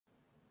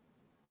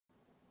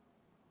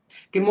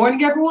Good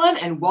morning, everyone,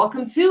 and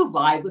welcome to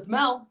Live with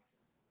Mel.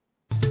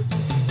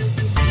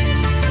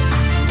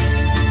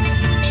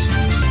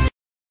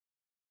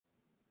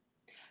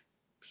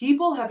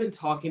 People have been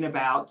talking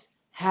about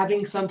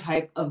having some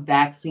type of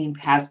vaccine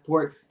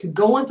passport to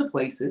go into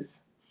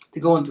places,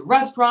 to go into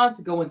restaurants,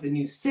 to go into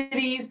new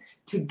cities,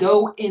 to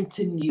go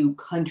into new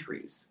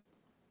countries.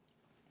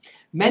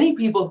 Many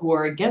people who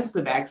are against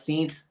the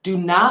vaccine do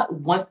not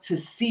want to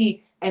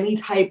see any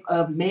type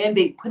of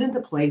mandate put into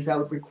place that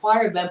would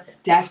require them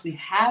to actually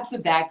have the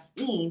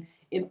vaccine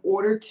in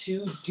order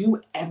to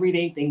do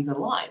everyday things in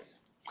life.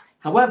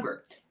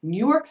 However, New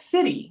York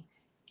City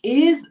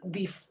is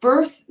the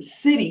first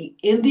city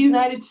in the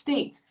United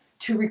States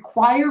to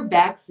require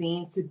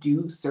vaccines to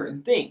do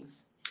certain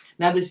things.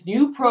 Now, this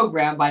new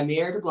program by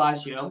Mayor de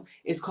Blasio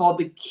is called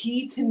the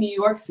Key to New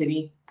York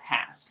City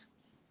Pass.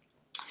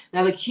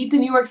 Now, the Key to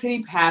New York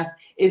City Pass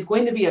is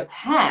going to be a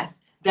pass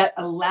that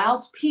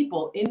allows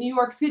people in New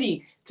York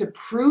City to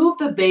prove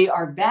that they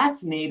are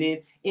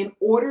vaccinated in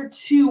order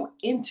to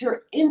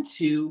enter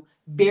into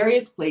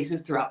various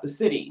places throughout the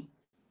city.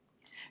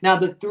 Now,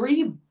 the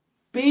three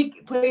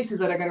big places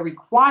that are going to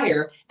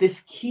require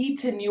this Key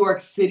to New York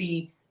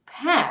City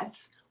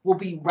Pass will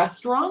be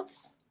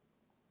restaurants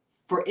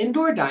for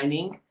indoor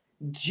dining,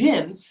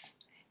 gyms,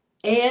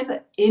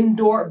 and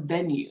indoor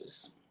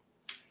venues.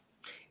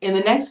 In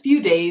the next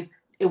few days,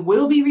 it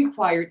will be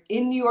required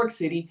in New York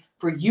City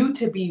for you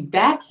to be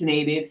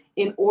vaccinated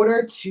in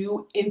order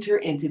to enter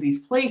into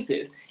these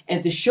places.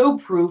 And to show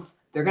proof,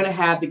 they're going to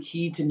have the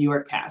Key to New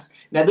York Pass.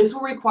 Now, this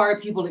will require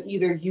people to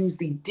either use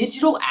the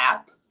digital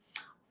app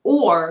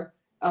or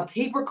a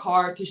paper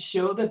card to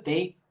show that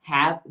they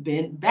have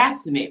been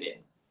vaccinated.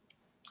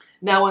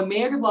 Now, when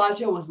Mayor de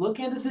Blasio was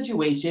looking at the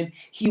situation,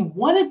 he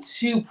wanted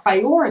to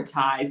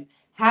prioritize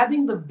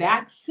having the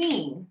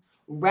vaccine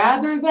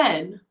rather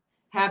than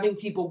having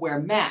people wear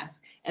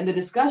masks. And the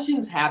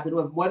discussions happened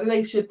of whether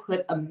they should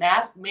put a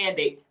mask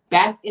mandate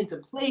back into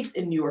place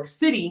in New York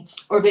City,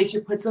 or they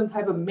should put some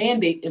type of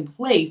mandate in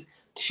place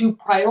to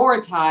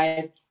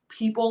prioritize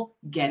people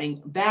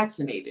getting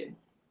vaccinated.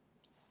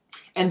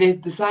 And they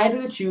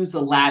decided to choose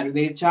the latter.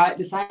 They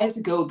decided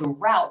to go the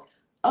route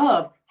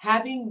of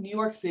having New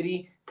York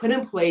City put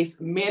in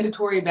place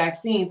mandatory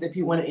vaccines if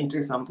you want to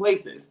enter some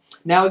places.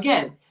 Now,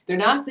 again, they're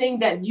not saying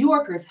that New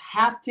Yorkers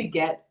have to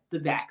get the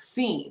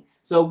vaccine.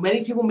 So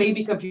many people may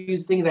be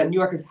confused thinking that New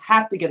Yorkers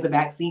have to get the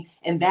vaccine,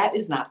 and that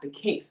is not the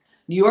case.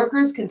 New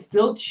Yorkers can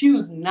still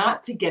choose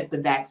not to get the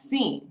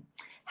vaccine.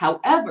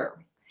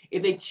 However,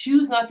 if they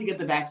choose not to get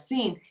the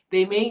vaccine,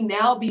 they may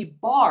now be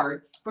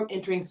barred from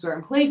entering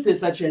certain places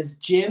such as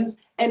gyms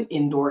and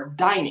indoor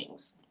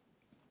dinings.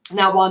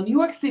 Now, while New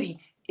York City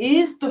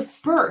is the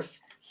first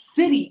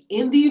city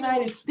in the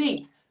United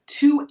States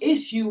to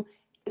issue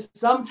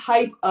some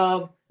type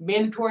of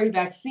mandatory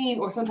vaccine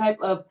or some type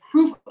of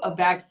proof of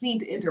vaccine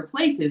to enter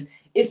places,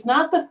 it's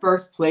not the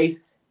first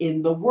place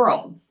in the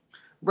world.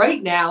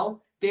 Right now,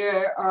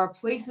 there are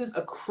places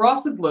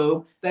across the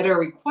globe that are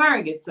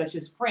requiring it, such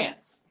as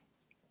France.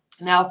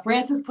 Now,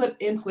 France has put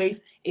in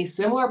place a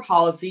similar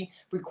policy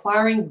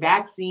requiring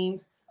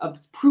vaccines,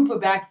 proof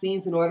of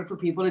vaccines in order for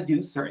people to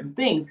do certain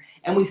things.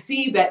 And we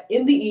see that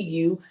in the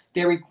EU,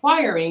 they're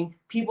requiring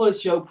people to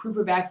show proof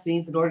of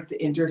vaccines in order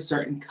to enter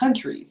certain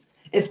countries,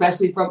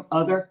 especially from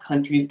other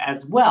countries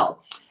as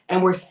well.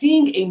 And we're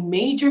seeing a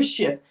major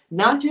shift,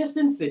 not just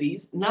in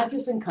cities, not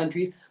just in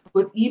countries,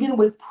 but even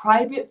with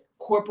private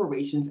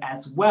corporations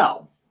as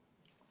well.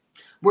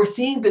 We're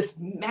seeing this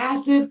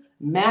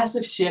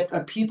massive shift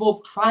of people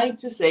trying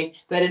to say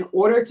that in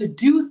order to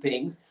do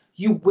things,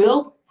 you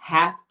will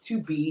have to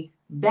be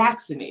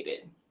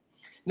vaccinated.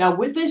 Now,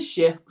 with this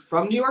shift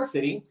from New York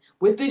City,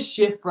 with this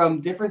shift from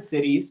different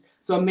cities,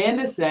 so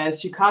Amanda says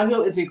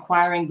Chicago is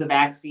requiring the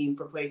vaccine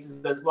for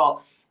places as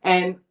well.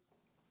 And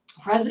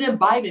President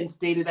Biden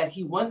stated that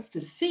he wants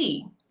to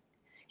see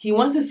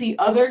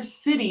other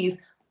cities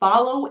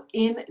follow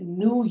in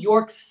New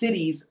York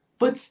City's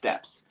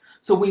footsteps.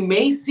 So we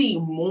may see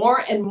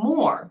more and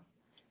more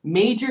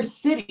major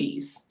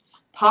cities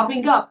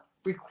popping up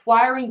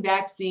requiring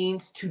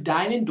vaccines to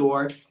dine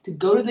indoor, to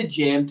go to the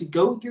gym, to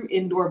go through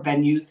indoor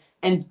venues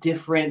and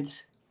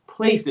different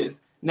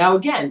places. Now,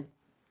 again,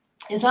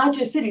 it's not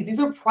just cities. These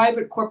are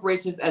private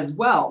corporations as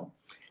well.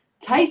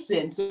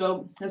 Tyson,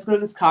 so let's go to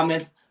this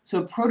comment.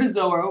 So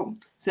Protozoa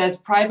says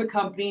private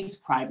companies,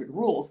 private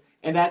rules.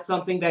 And that's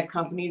something that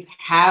companies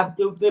have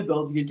the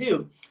ability to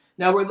do.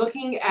 Now we're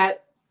looking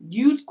at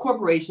huge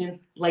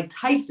corporations like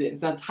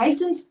Tyson's. Now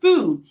Tyson's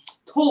Food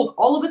told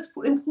all of its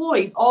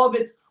employees, all of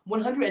its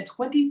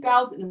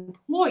 120,000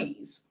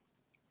 employees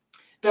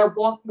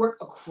that work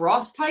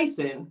across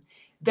Tyson,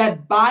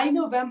 that by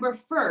November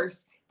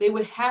 1st, they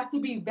would have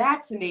to be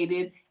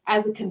vaccinated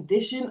as a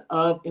condition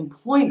of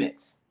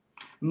employment.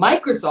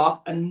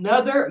 Microsoft,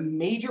 another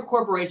major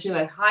corporation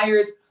that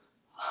hires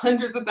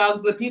hundreds of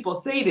thousands of people,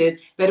 stated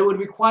that it would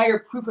require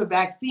proof of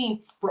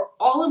vaccine for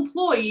all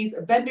employees,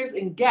 vendors,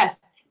 and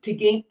guests to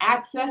gain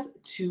access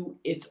to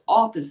its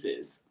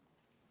offices.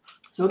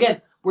 So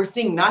again, we're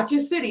seeing not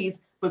just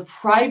cities, but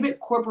private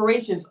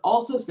corporations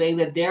also saying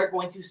that they're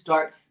going to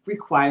start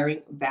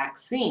requiring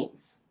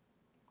vaccines.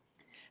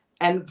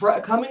 And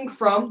coming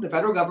from the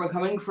federal government,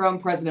 coming from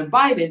President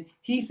Biden,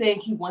 he's saying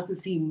he wants to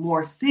see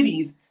more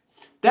cities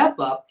step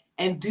up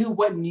and do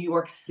what New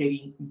York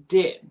City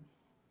did.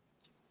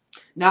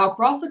 Now,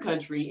 across the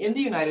country, in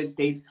the United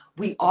States,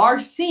 we are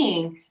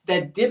seeing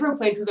that different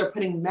places are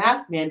putting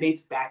mask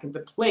mandates back into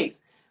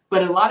place.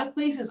 But a lot of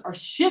places are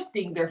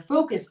shifting their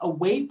focus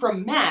away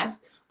from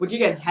masks, which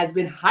again has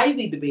been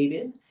highly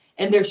debated,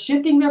 and they're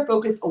shifting their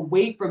focus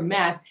away from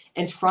masks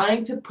and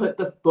trying to put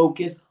the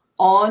focus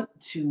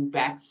onto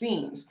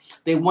vaccines.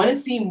 They want to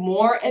see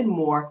more and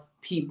more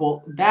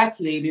people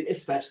vaccinated,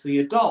 especially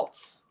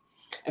adults.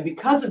 And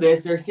because of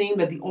this, they're seeing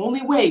that the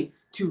only way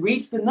to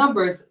reach the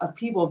numbers of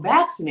people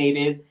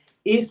vaccinated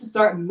is to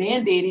start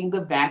mandating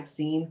the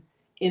vaccine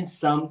in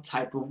some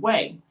type of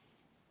way.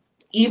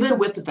 Even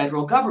with the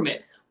federal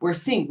government, we're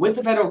seeing with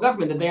the federal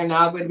government that they are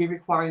now going to be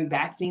requiring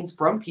vaccines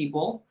from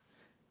people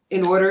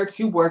in order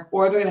to work,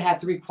 or they're going to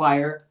have to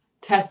require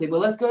testing.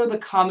 But let's go to the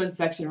comment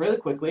section really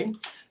quickly.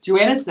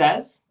 Joanna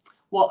says,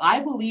 well,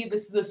 I believe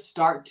this is a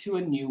start to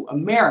a new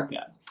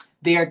America.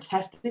 They are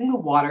testing the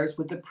waters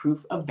with the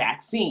proof of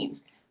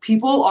vaccines.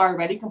 People are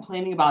already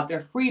complaining about their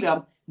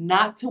freedom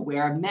not to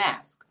wear a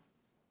mask.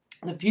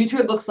 The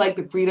future looks like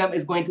the freedom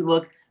is going to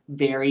look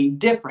very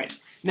different.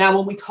 Now,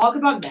 when we talk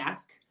about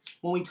masks,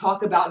 when we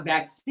talk about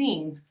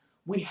vaccines,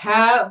 we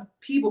have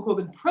people who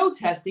have been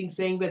protesting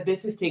saying that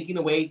this is taking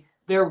away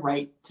their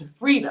right to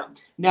freedom.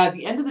 Now, at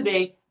the end of the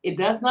day, it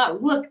does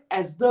not look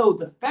as though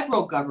the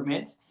federal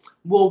government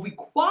will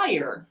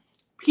require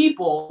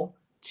people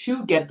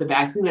to get the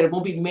vaccine, that it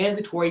won't be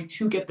mandatory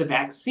to get the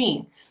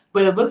vaccine.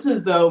 But it looks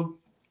as though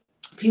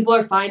people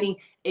are finding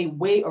a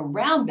way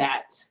around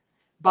that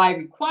by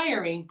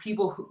requiring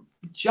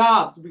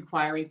jobs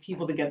requiring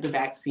people to get the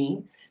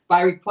vaccine,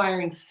 by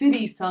requiring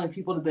cities telling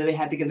people that they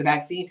had to get the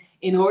vaccine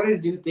in order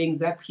to do things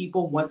that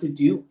people want to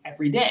do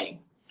every day.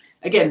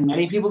 Again,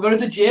 many people go to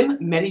the gym,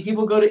 many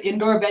people go to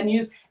indoor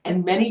venues,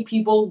 and many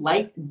people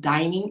like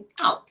dining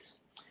out.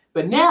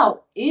 But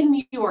now in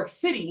New York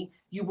City,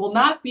 you will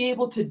not be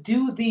able to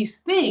do these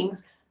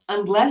things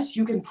unless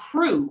you can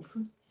prove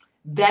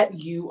that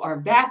you are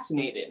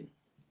vaccinated.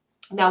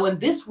 Now, when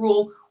this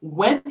rule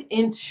went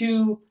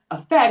into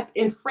effect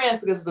in France,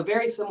 because it's a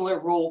very similar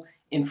rule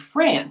in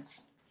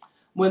France,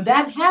 when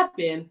that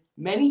happened,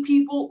 many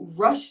people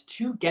rushed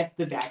to get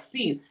the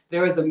vaccine.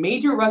 There was a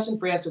major rush in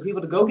France for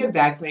people to go get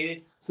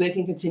vaccinated so they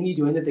can continue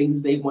doing the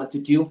things they want to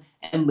do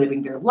and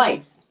living their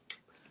life.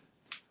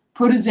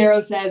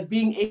 Protozero says,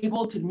 being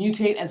able to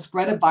mutate and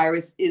spread a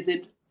virus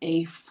isn't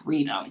a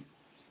freedom.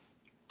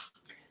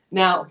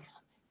 Now,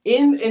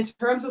 in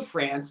terms of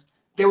France,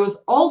 there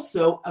was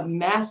also a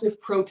massive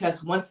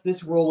protest once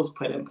this rule was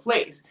put in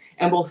place.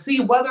 And we'll see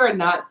whether or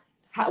not,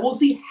 we'll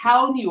see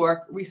how New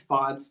York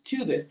responds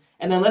to this.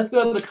 And then let's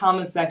go to the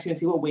comment section and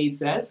see what Wade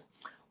says.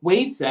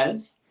 Wade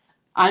says,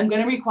 I'm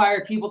going to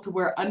require people to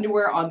wear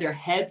underwear on their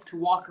heads to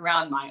walk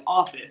around my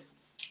office.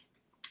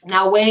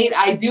 Now, Wade,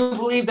 I do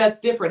believe that's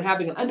different,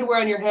 having an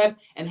underwear on your head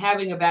and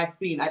having a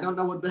vaccine. I don't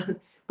know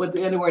what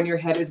the underwear on your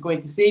head is going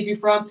to save you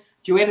from.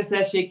 Joanna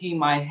says, shaking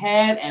my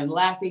head and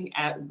laughing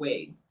at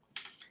Wade.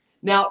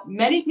 Now,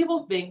 many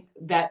people think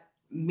that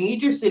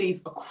major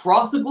cities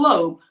across the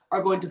globe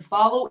are going to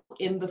follow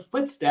in the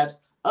footsteps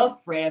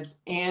of France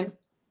and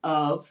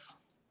of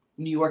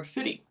New York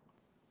City.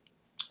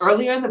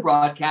 Earlier in the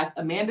broadcast,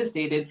 Amanda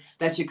stated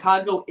that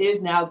Chicago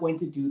is now going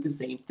to do the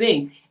same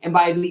thing. And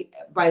by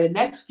the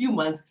next few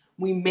months,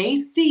 we may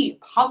see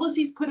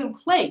policies put in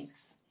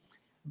place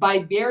by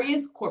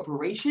various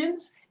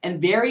corporations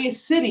and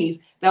various cities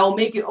that will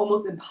make it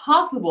almost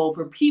impossible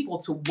for people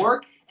to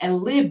work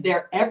and live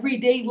their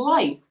everyday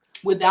life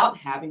without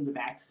having the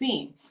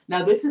vaccine.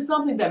 Now, this is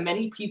something that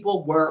many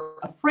people were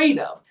afraid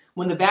of.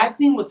 When the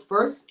vaccine was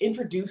first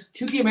introduced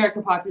to the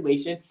American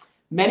population,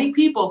 many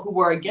people who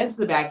were against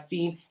the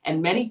vaccine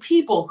and many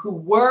people who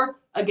were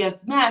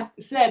against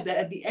masks said that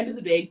at the end of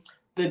the day,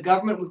 the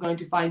government was going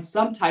to find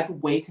some type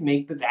of way to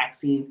make the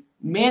vaccine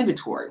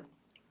mandatory.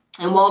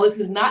 And while this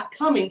is not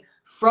coming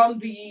from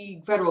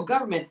the federal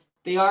government,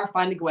 they are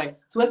finding a way.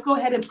 So let's go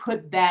ahead and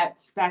put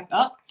that back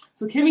up.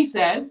 So Kimmy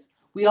says,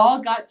 we all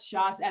got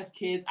shots as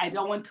kids. I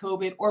don't want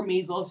COVID or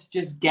measles.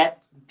 Just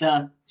get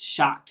the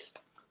shot.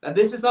 Now,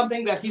 this is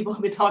something that people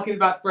have been talking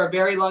about for a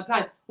very long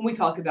time when we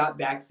talk about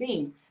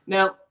vaccines.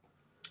 Now,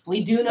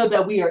 we do know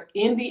that we are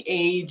in the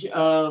age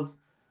of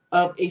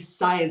a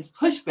science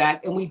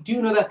pushback, and we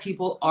do know that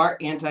people are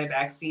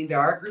anti-vaccine. There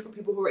are a group of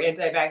people who are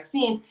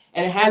anti-vaccine,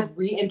 and it has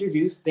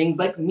reintroduced things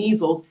like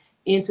measles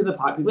into the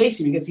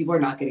population because people are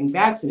not getting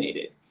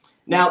vaccinated.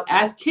 Now,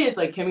 as kids,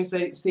 like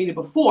Kemi stated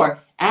before,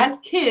 as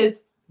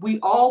kids, we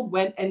all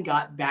went and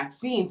got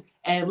vaccines,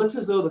 and it looks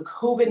as though the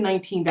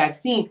COVID-19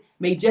 vaccine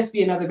may just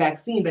be another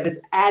vaccine that is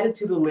added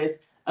to the list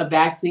of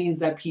vaccines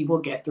that people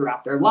get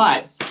throughout their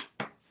lives.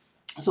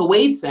 So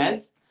Wade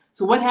says,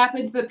 so what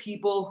happened to the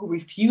people who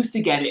refused to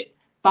get it?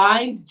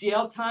 Fines,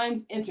 jail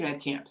times,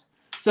 internet camps.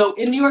 So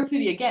in New York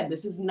City, again,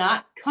 this is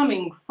not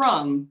coming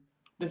from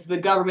the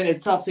government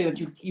itself saying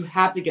that you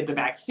have to get the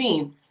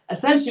vaccine.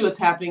 Essentially, what's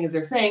happening is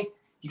they're saying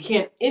you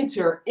can't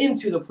enter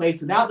into the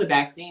place without the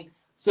vaccine.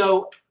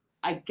 So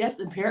I guess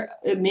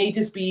it may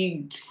just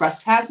be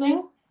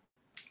trespassing,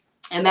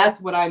 and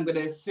that's what I'm going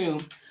to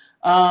assume.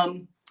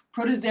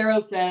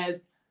 Protozero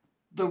says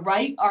the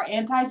right are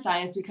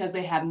anti-science because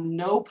they have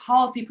no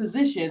policy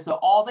position, so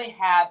all they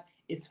have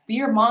is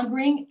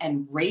fear-mongering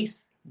and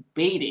race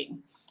baiting.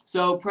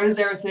 So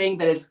Protozero is saying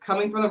that it's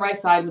coming from the right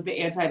side with the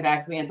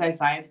anti-vax and the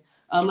anti-science.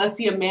 Let's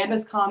see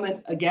Amanda's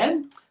comment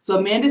again. So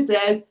Amanda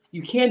says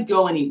you can't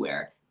go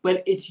anywhere,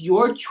 but it's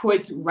your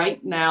choice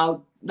right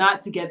now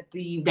not to get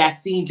the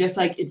vaccine, just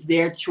like it's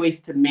their choice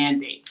to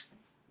mandate.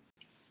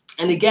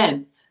 And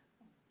again,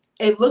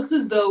 it looks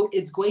as though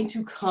it's going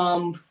to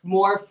come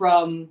more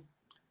from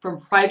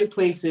private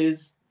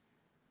places,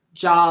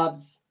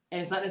 jobs,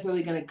 and it's not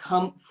necessarily going to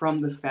come from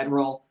the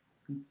federal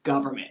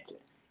government.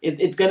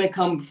 It's going to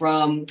come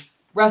from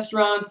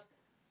restaurants,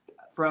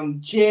 from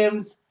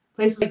gyms,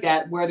 places like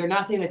that, where they're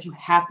not saying that you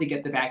have to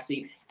get the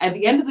vaccine. At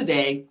the end of the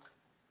day,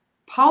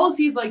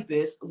 policies like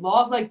this,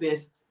 laws like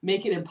this,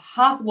 make it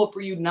impossible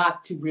for you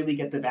not to really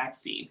get the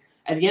vaccine.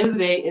 At the end of the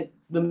day,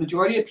 the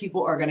majority of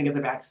people are going to get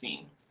the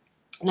vaccine.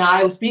 Now,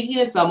 I was speaking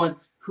to someone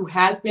who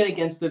has been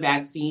against the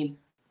vaccine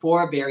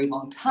for a very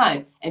long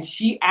time, and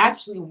she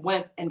actually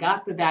went and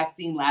got the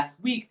vaccine last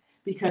week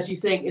because she's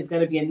saying it's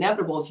going to be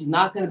inevitable. She's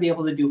not going to be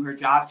able to do her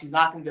job. She's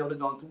not going to be able to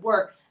go into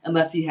work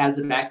unless she has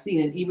the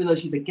vaccine. And even though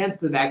she's against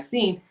the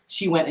vaccine,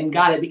 she went and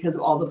got it because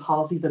of all the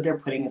policies that they're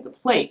putting into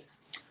place.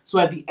 So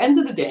at the end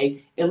of the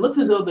day, it looks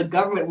as though the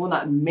government will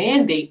not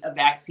mandate a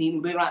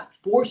vaccine. They will not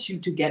force you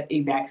to get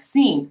a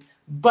vaccine.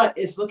 But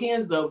it's looking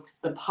as though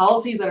the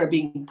policies that are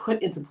being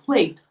put into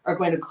place are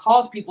going to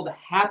cause people to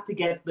have to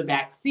get the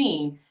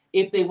vaccine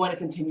if they want to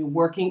continue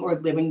working or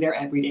living their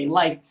everyday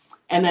life.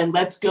 And then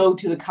let's go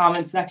to the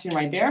comment section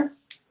right there.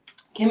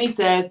 Kimmy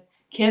says,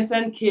 can't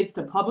send kids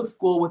to public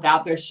school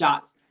without their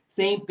shots.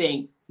 Same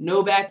thing.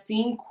 No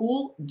vaccine,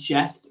 cool,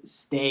 just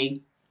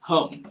stay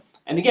home.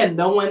 And again,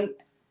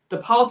 the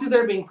policies that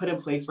are being put in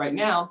place right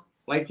now,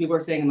 like people are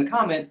saying in the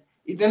comment,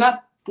 they're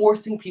not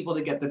forcing people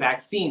to get the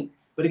vaccine.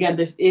 But again,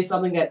 this is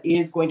something that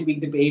is going to be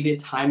debated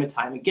time and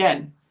time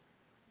again.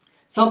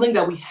 Something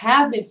that we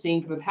have been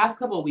seeing for the past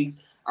couple of weeks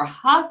are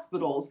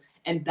hospitals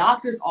and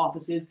doctors'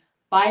 offices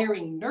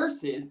firing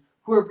nurses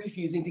who are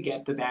refusing to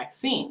get the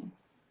vaccine.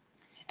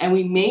 And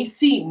we may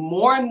see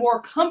more and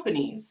more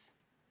companies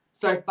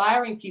start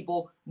firing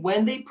people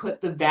when they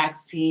put the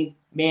vaccine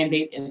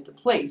mandate into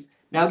place.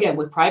 Now, again,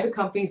 with private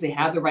companies, they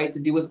have the right to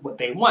do with what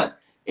they want.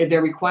 If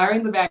they're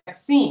requiring the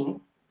vaccine,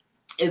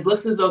 it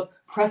looks as though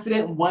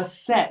precedent was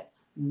set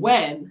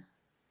when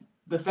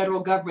the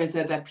federal government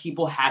said that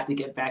people had to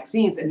get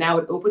vaccines. And now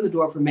it opened the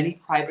door for many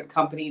private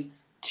companies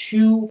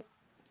to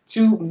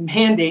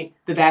mandate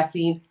the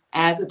vaccine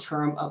as a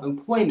term of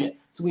employment.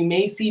 So we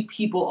may see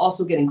people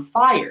also getting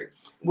fired.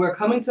 We're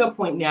coming to a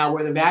point now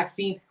where the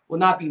vaccine will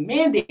not be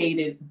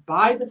mandated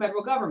by the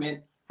federal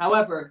government.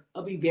 However,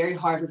 it'll be very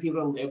hard for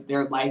people to live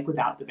their life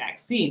without the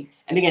vaccine.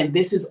 And again,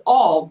 this is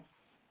all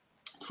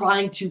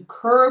trying to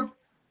curb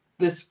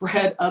the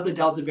spread of the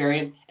Delta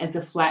variant and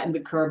to flatten the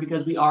curve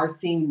because we are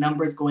seeing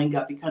numbers going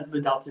up because of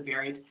the Delta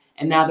variant.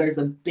 And now there's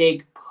a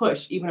big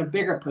push, even a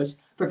bigger push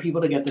for people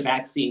to get the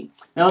vaccine.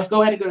 Now let's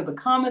go ahead and go to the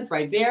comments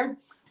right there.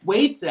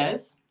 Wade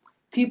says,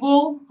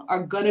 people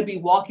are going to be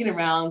walking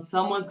around.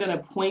 Someone's going to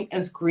point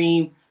and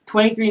scream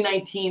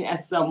 2319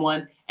 at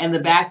someone, and the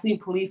vaccine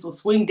police will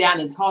swing down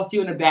and toss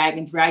you in a bag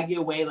and drag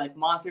you away like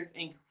Monsters,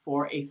 Inc.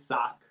 for a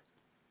sock.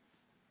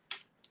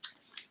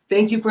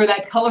 Thank you for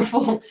that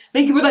colorful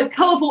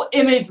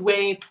image,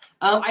 Wade.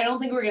 I don't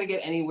think we're going to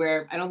get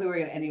anywhere. I don't think we're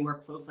going to get anywhere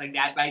close like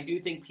that, but I do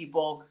think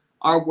people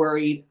are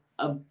worried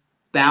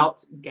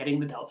about getting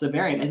the Delta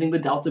variant. I think the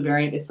Delta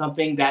variant is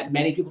something that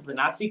many people did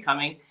not see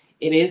coming.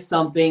 It is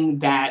something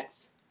that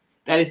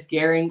is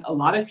scaring a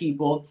lot of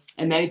people,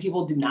 and many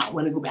people do not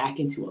want to go back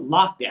into a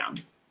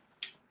lockdown.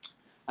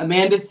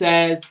 Amanda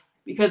says,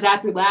 because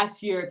after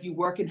last year, if you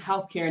work in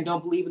healthcare and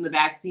don't believe in the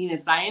vaccine and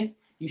science,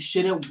 you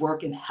shouldn't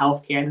work in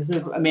healthcare. This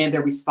is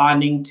Amanda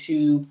responding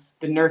to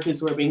the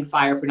nurses who are being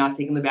fired for not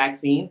taking the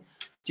vaccine.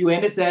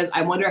 Joanna says,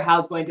 I wonder how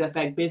it's going to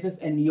affect business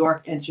in New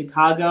York and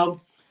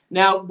Chicago.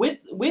 Now,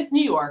 with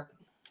New York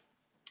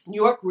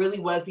really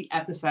was the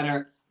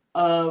epicenter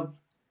of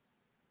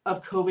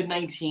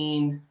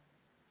COVID-19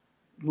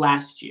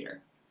 last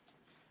year.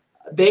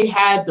 They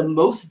had the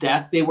most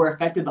deaths. They were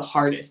affected the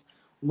hardest.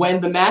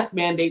 When the mask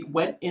mandate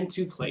went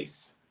into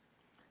place,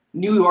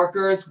 New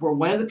Yorkers were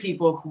one of the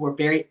people who were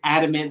very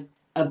adamant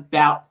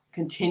about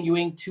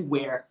continuing to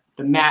wear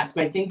the mask.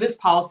 So I think this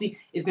policy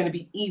is going to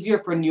be easier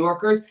for New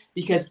Yorkers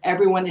because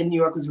everyone in New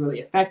York was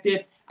really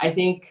affected. I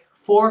think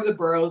 4 of the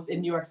boroughs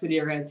in New York City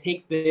are going to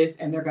take this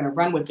and they're going to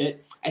run with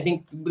it. I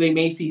think they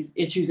may see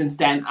issues in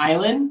Staten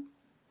Island.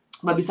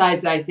 But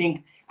besides that, I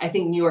think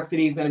New York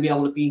City is going to be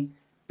able to be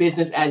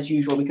business as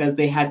usual because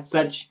they had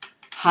such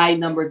high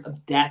numbers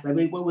of death. I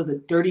believe, what was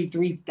it,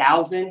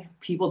 33,000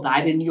 people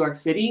died in New York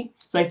City.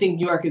 So I think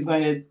New York is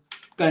going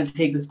to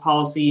take this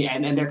policy,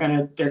 and they're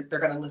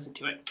gonna listen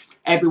to it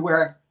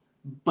everywhere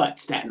but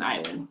Staten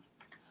Island.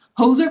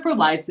 Hoser for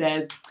Life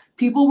says,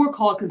 people were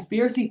called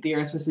conspiracy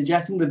theorists for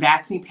suggesting the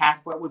vaccine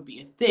passport would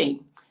be a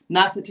thing.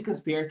 Not such a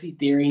conspiracy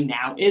theory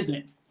now,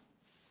 isn't.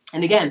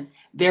 And again,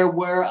 there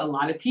were a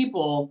lot of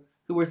people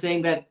who were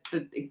saying that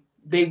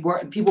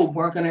people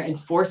weren't going to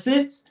enforce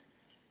it.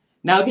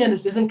 Now, again,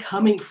 this isn't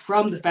coming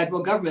from the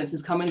federal government. This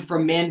is coming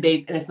from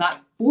mandates, and it's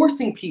not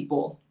forcing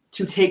people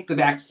to take the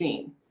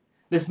vaccine.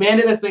 This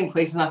mandate that's being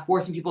placed is not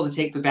forcing people to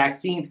take the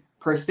vaccine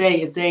per se.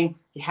 It's saying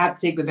you have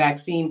to take the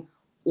vaccine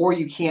or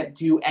you can't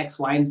do X,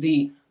 Y, and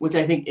Z, which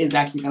I think is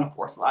actually going to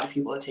force a lot of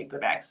people to take the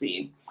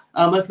vaccine.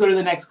 Let's go to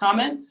the next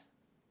comment.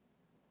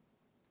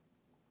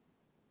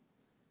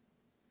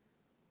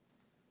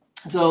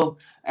 So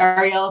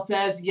Ariel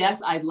says,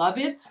 yes, I love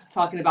it.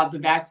 Talking about the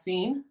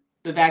vaccine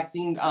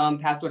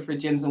passport for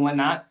gyms and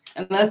whatnot.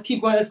 And let's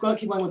keep going. Let's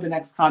keep going with the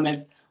next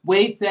comments.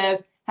 Wade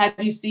says, have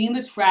you seen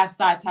the trash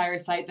satire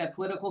site that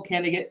political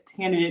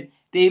candidate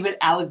David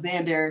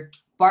Alexander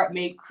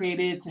Bartmate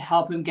created to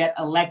help him get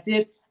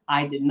elected?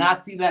 I did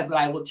not see that, but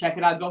I will check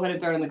it out. Go ahead and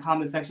throw it in the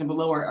comment section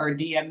below or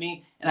DM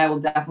me, and I will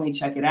definitely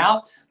check it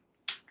out.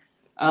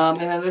 And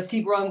then let's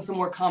keep rolling some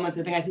more comments.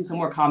 I think I see some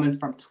more comments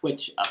from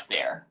Twitch up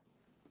there.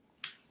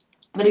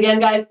 But again,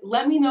 guys,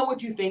 let me know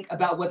what you think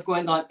about what's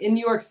going on in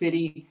New York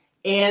City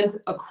and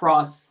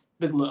across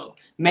the globe.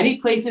 Many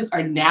places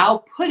are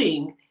now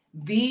putting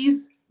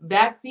these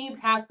vaccine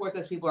passports,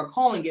 as people are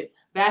calling it,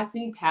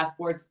 vaccine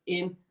passports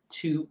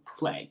into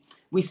play.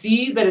 We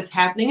see that it's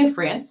happening in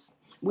France.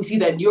 We see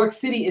that New York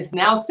City is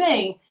now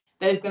saying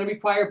that it's going to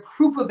require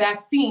proof of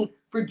vaccine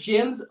for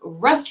gyms,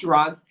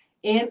 restaurants,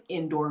 and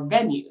indoor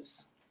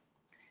venues.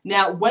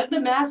 Now, when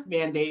the mask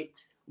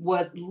mandate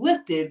was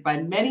lifted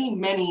by many,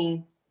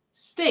 many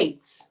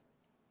states,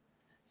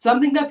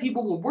 something that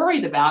people were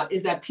worried about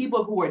is that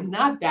people who were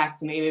not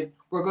vaccinated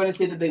were going to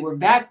say that they were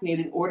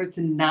vaccinated in order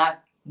to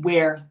not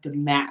wear the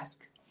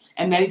mask.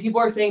 And many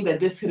people are saying that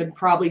this could have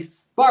probably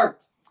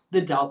sparked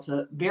the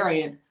Delta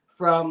variant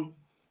from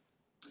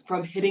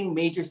hitting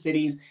major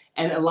cities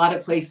and a lot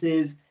of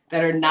places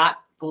that are not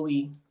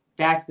fully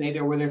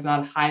vaccinated or where there's not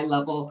a high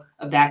level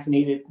of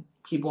vaccinated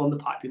people in the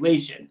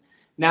population.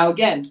 Now,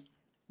 again,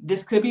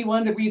 this could be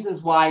one of the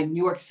reasons why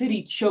New York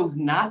City chose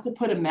not to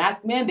put a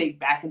mask mandate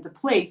back into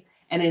place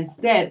and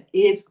instead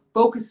is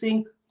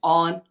focusing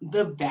on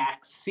the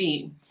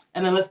vaccine.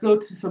 And then let's go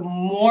to some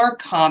more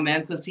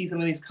comments. Let's see some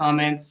of these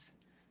comments.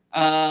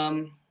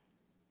 So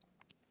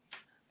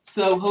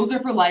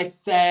Hoser for Life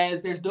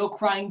says, there's no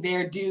crying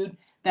there, dude.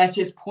 That's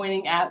just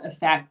pointing out a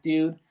fact,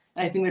 dude.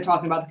 And I think they're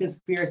talking about the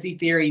conspiracy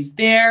theories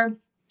there.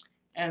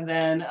 And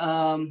then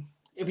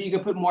if you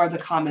could put more of the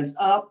comments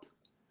up.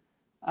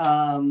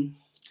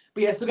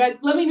 But yeah, so guys,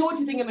 let me know what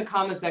you think in the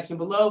comment section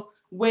below.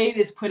 Wade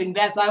is putting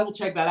that, so I will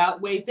check that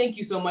out. Wade, thank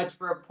you so much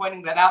for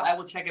pointing that out. I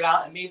will check it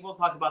out, and maybe we'll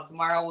talk about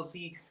tomorrow. We'll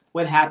see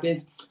what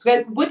happens. So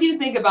guys, what do you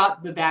think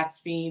about the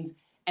vaccines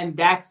and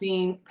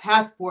vaccine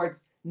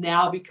passports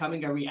now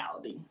becoming a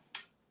reality?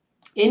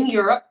 In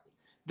Europe,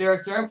 there are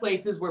certain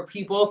places where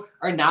people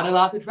are not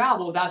allowed to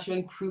travel without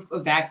showing proof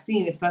of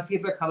vaccine, especially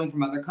if they're coming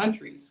from other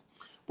countries.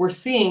 We're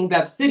seeing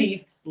that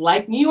cities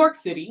like New York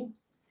City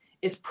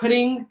is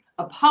putting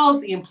a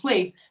policy in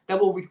place that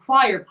will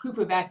require proof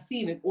of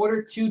vaccine in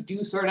order to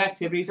do certain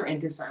activities or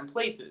enter certain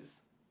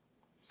places.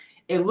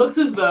 It looks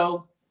as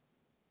though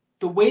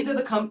the way that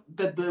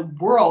the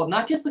world,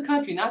 not just the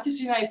country, not just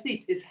the United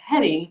States, is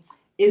heading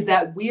is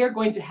that we are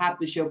going to have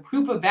to show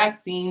proof of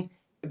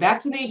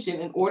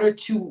vaccination in order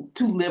to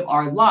live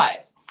our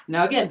lives.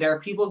 Now, again, there are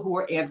people who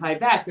are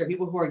anti-vax, there are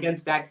people who are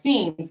against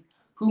vaccines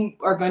who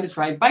are going to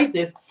try and fight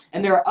this,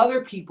 and there are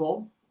other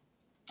people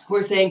who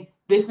are saying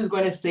this is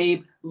going to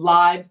save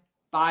lives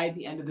by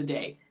the end of the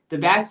day. The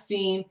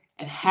vaccine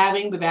and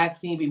having the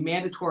vaccine be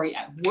mandatory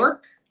at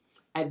work,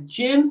 at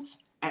gyms,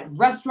 at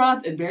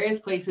restaurants, and various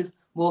places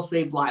will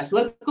save lives. So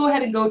let's go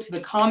ahead and go to the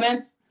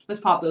comments. Let's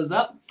pop those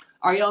up.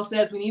 Ariel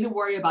says we need to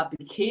worry about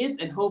the kids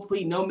and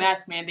hopefully no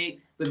mask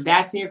mandate with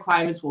vaccine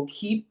requirements will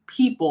keep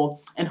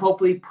people and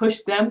hopefully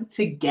push them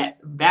to get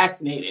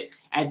vaccinated.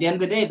 At the end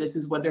of the day, this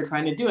is what they're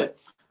trying to do it.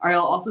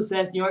 Ariel also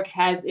says New York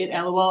has it,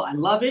 LOL. I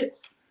love it.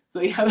 So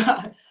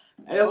yeah,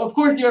 of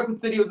course, New York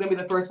City was going to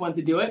be the first one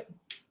to do it.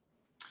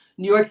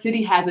 New York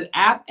City has an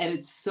app and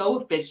it's so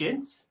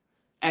efficient.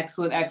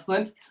 Excellent,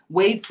 excellent.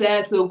 Wade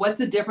says, so what's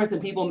the difference in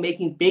people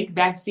making fake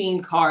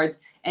vaccine cards?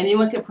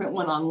 Anyone can print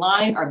one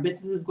online. Our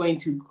business is going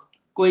to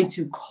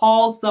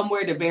call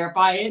somewhere to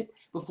verify it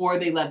before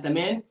they let them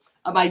in.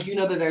 I do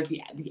know that there's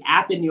the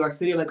app in New York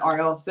City, like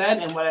Ariel said,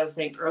 and what I was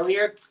saying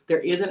earlier, there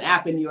is an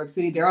app in New York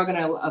City. They're all going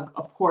to,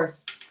 of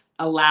course,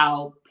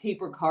 allow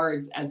paper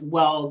cards as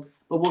well,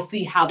 but we'll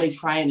see how they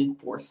try and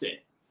enforce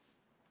it.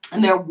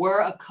 And there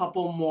were a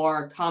couple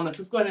more comments.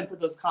 Let's go ahead and put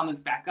those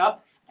comments back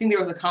up. I think there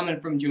was a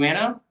comment from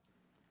Joanna.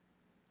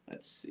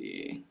 Let's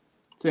see.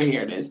 So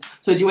here it is.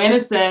 So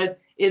Joanna says,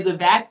 Is a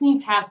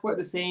vaccine passport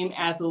the same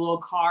as a little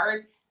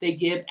card they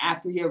give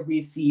after you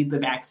receive the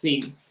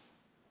vaccine?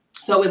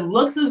 So it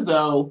looks as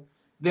though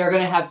they're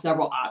going to have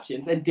several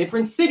options, and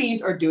different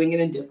cities are doing it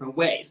in different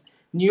ways.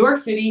 New York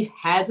City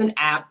has an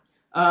app.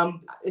 I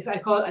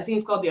think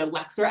it's called the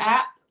Alexa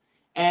app,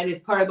 and it's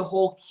part of the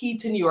whole Key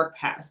to New York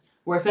Pass,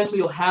 where essentially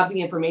you'll have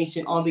the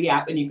information on the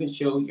app and you can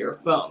show your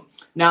phone.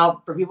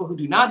 Now, for people who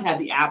do not have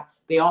the app,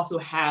 you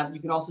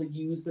can also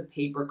use the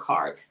paper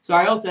card. So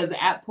Ariel says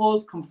the app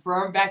pulls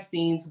confirmed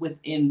vaccines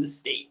within the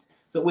state.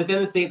 So within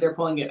the state, they're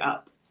pulling it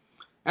up.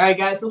 All right,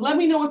 guys, so let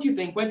me know what you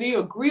think. Whether you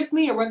agree with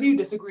me or whether you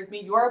disagree with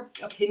me, your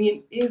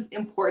opinion is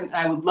important,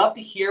 and I would love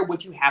to hear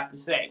what you have to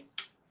say.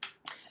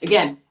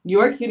 Again, New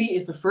York City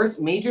is the first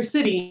major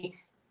city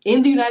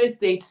in the United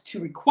States to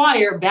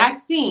require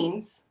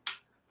vaccines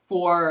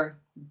for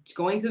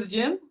going to the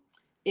gym,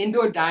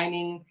 indoor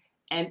dining,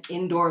 and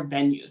indoor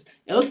venues.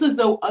 It looks as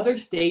though other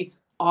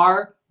states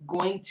are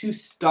going to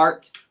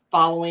start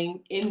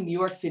following in New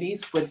York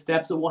City's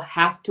footsteps. So we'll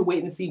have to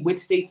wait and see which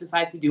states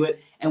decide to do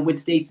it and which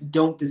states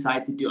don't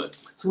decide to do it.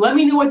 So let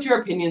me know what your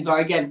opinions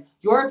are. Again,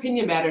 your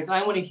opinion matters, and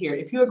I want to hear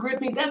it. If you agree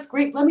with me, that's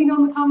great. Let me know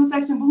in the comment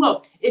section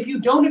below. If you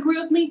don't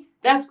agree with me,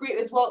 that's great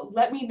as well.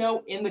 Let me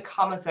know in the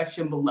comment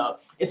section below.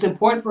 It's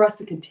important for us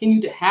to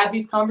continue to have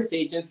these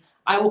conversations.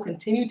 I will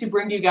continue to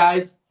bring you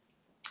guys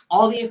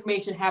all the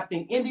information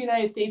happening in the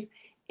United States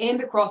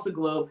and across the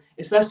globe,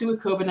 especially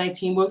with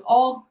COVID-19, with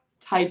all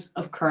types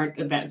of current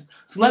events.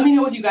 So let me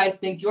know what you guys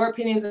think. Your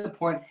opinion is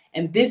important,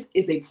 and this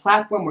is a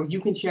platform where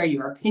you can share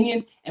your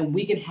opinion and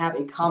we can have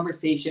a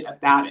conversation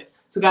about it.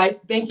 So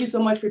guys, thank you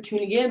so much for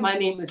tuning in. My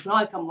name is Mel.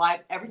 I come live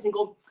every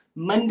single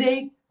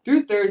Monday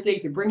through Thursday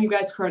to bring you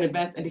guys current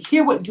events and to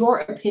hear what your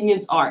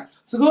opinions are.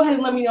 So go ahead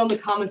and let me know in the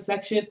comment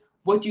section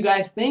what you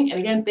guys think. And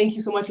again, thank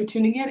you so much for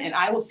tuning in, and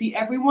I will see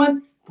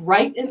everyone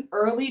bright and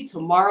early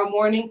tomorrow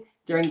morning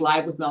during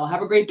Live with Mel.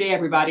 Have a great day,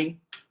 everybody.